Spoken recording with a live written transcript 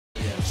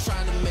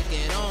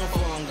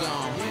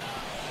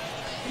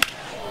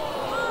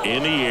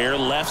In the air,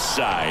 left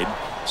side.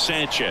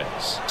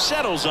 Sanchez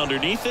settles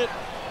underneath it.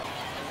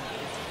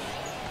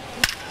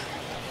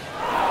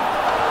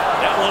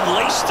 That one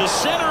laced to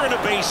center and a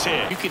base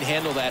hit. You can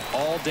handle that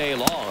all day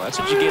long. That's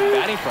what you get in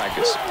batting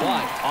practice.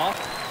 But off.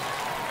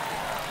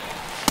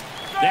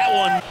 That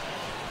one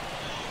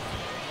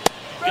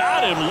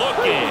got him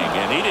looking,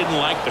 and he didn't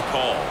like the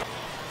call.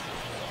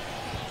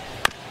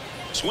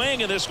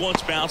 Swing, and this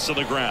one's bounced to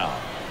the ground.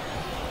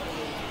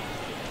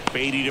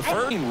 Beatty to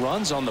first.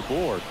 Runs on the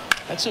board.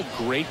 That's a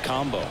great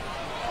combo.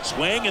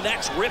 Swing, and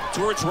that's ripped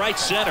towards right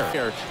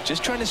center.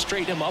 Just trying to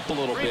straighten him up a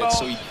little bit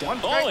so he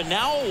doesn't. Oh, and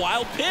now a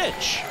wild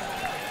pitch.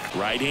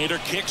 Right-hander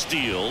kick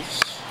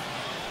steals.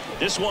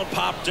 This one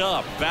popped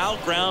up. Foul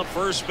ground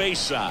first base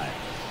side.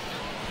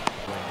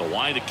 The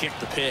wind to kick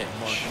the pitch.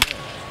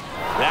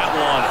 That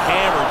one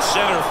hammered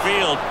center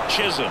field.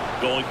 Chisholm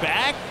going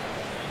back.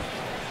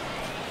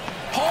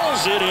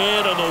 Pulls it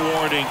in on the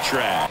warning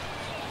track.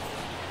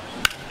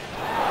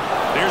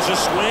 There's a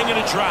swing and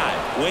a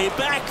drive. Way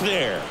back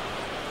there.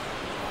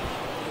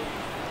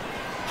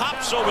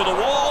 Hops over the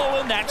wall,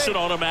 and that's an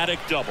automatic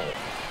double.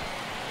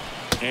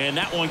 And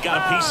that one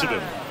got a piece of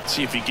him. Let's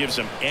see if he gives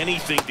him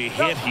anything to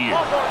hit here.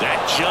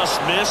 That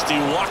just missed. He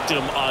walked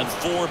him on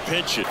 4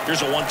 pitches.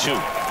 Here's a 1-2.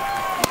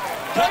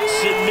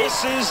 Cuts and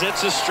misses.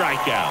 It's a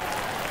strikeout.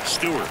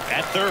 Stewart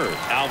at third.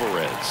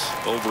 Alvarez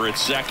over at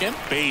second.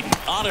 Beatty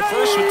on at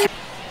first with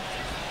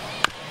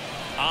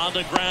 2. On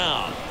the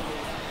ground.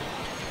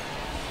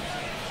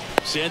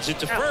 Sends it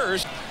to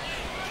first.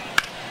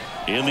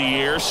 In the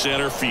air,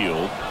 center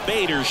field.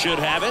 Bader should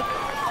have it.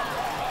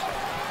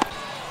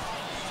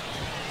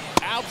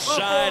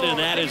 Outside, and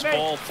that is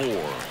ball 4.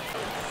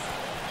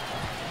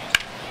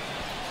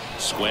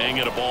 Swing,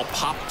 and a ball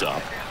popped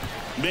up.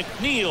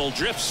 McNeil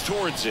drifts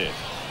towards it.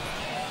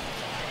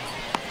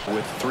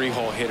 With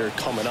 3-hole hitter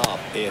coming up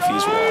if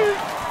he's wrong.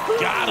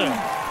 Got him.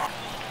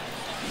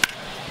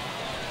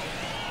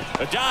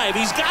 A dive,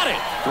 he's got it.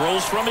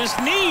 Throws from his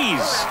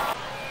knees.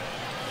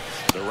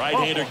 The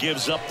right-hander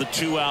gives up the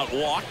 2-out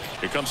walk.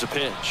 Here comes a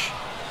pitch.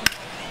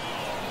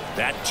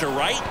 That to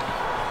right.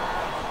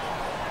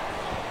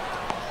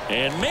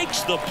 And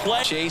makes the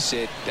play. Chase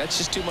it. That's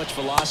just too much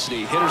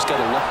velocity. Hitter's got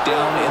to look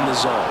down in the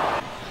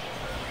zone.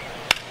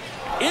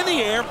 In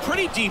the air,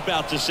 pretty deep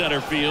out to center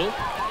field.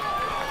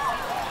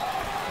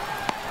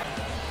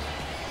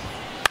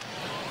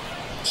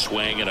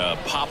 Swing and a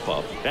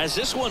pop-up. As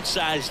this one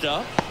sized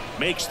up,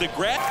 makes the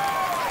grab.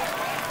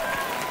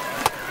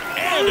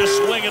 And a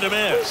swing and a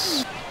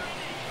miss.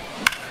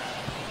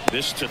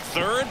 This to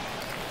third.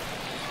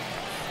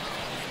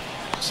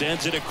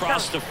 Sends it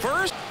across to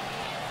first.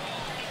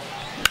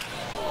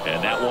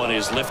 And that one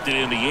is lifted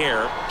in the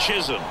air.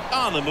 Chisholm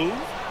on the move.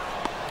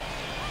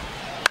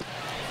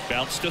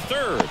 Bounce to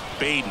third.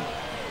 Beatty.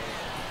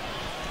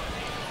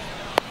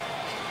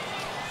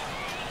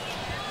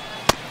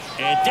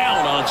 And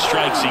down on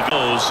strikes he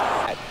goes.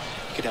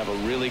 Could have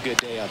a really good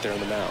day out there on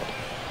the mound.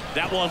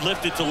 That one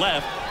lifted to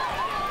left.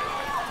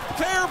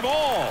 Fair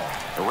ball.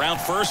 Around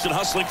first and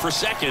hustling for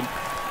second.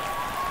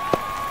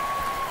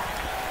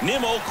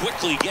 Nimmo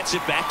quickly gets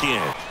it back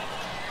in.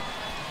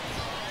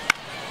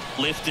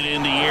 Lifted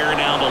in the air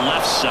down the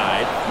left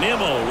side.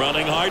 Nimmo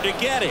running hard to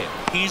get it.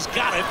 He's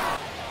got it.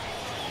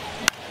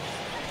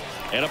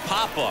 And a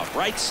pop-up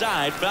right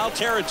side, foul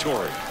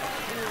territory.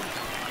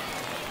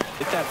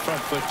 Get that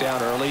front foot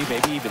down early,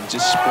 maybe even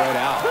just spread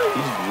out.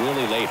 He's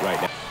really late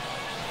right now.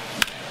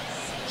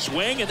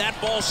 Swing, and that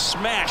ball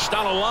smashed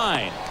on a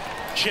line.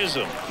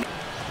 Chisholm.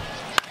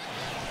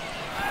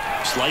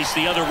 Slice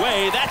the other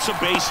way. That's a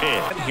base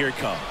hit. Here it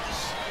comes.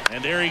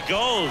 And there he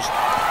goes.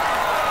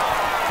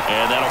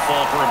 And that'll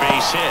fall for a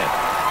base hit.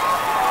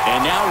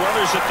 And now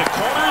runners at the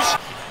corners.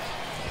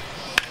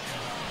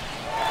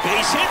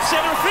 Base hit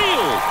center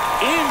field.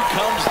 In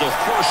comes the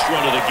first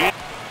run of the game.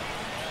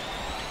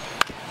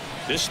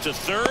 This to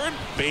third.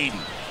 Beatty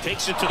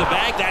takes it to the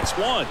bag. That's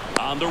one.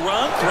 On the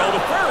run. Throw to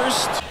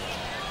first.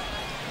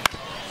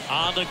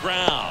 On the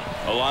ground.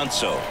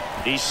 Alonso.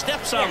 He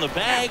steps on the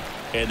bag,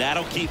 and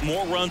that'll keep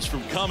more runs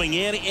from coming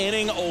in.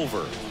 Inning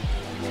over.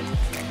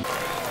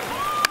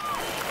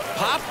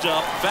 Popped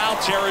up, foul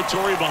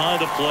territory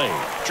behind the plate.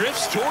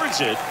 Drifts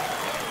towards it.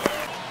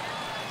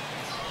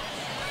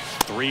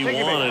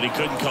 3-1, and he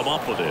couldn't come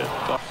up with it.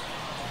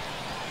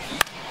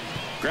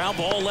 Ground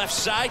ball left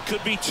side,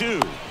 could be 2.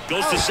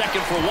 Goes to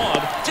second for 1.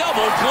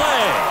 Double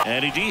play.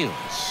 And he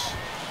deals.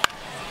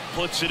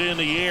 Puts it in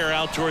the air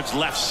out towards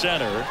left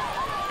center.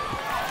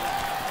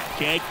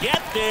 Can't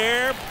get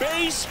there.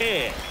 Base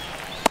hit.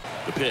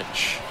 The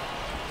pitch.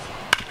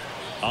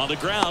 On the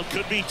ground,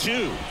 could be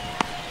 2.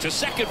 To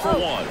second for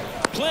 1.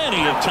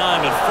 Plenty of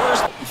time at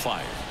first.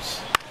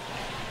 Fires.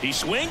 He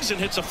swings and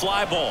hits a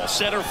fly ball.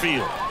 Center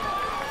field.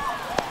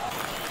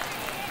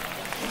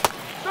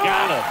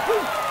 Got him.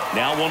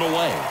 Now 1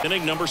 away.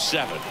 Inning number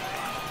 7.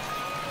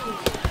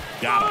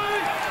 Got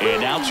him.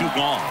 And now 2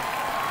 gone.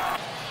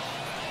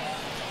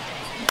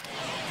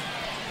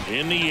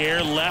 In the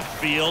air,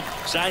 left field.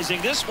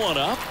 Sizing this one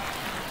up.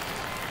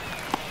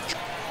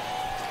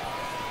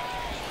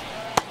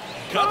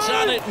 Cuts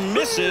on it and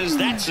misses.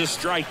 That's a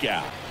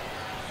strikeout.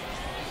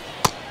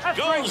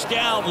 Goes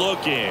down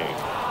looking.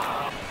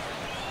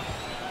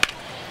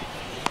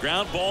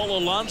 Ground ball,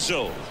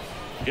 Alonso.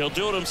 He'll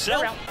do it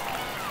himself.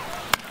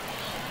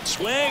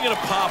 Swing and a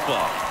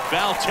pop-up.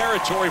 Foul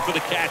territory for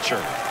the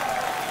catcher.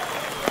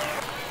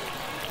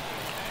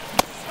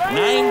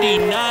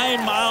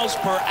 99 miles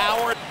per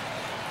hour.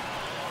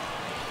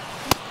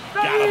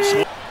 Got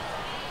him.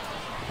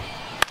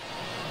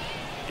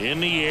 In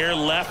the air,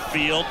 left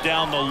field,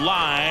 down the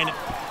line,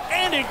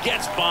 and it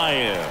gets by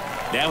him.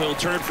 Now he'll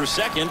turn for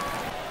second.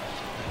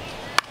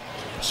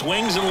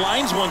 Swings and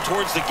lines one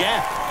towards the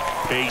gap.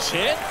 Base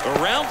hit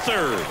around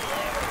third.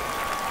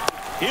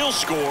 He'll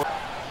score.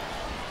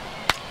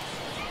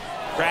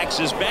 Cracks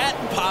his bat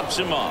and pops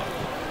him up.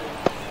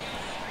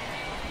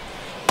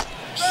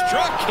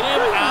 Struck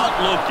him out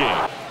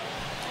looking.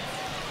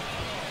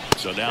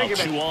 So now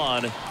 2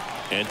 on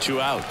and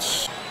 2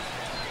 outs.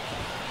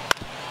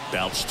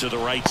 Bounce to the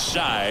right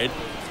side.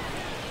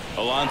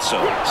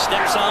 Alonso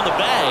steps on the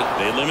bag.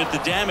 They limit the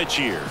damage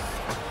here.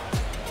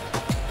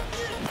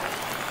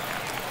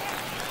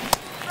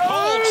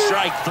 Called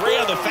strike 3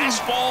 on the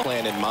fastball.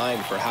 Plan in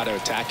mind for how to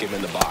attack him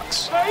in the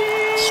box.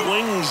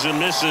 Swings and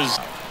misses.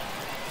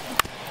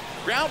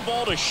 Ground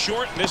ball to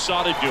short, and this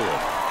ought to do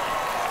it.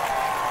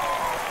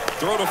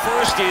 Throw to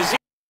first is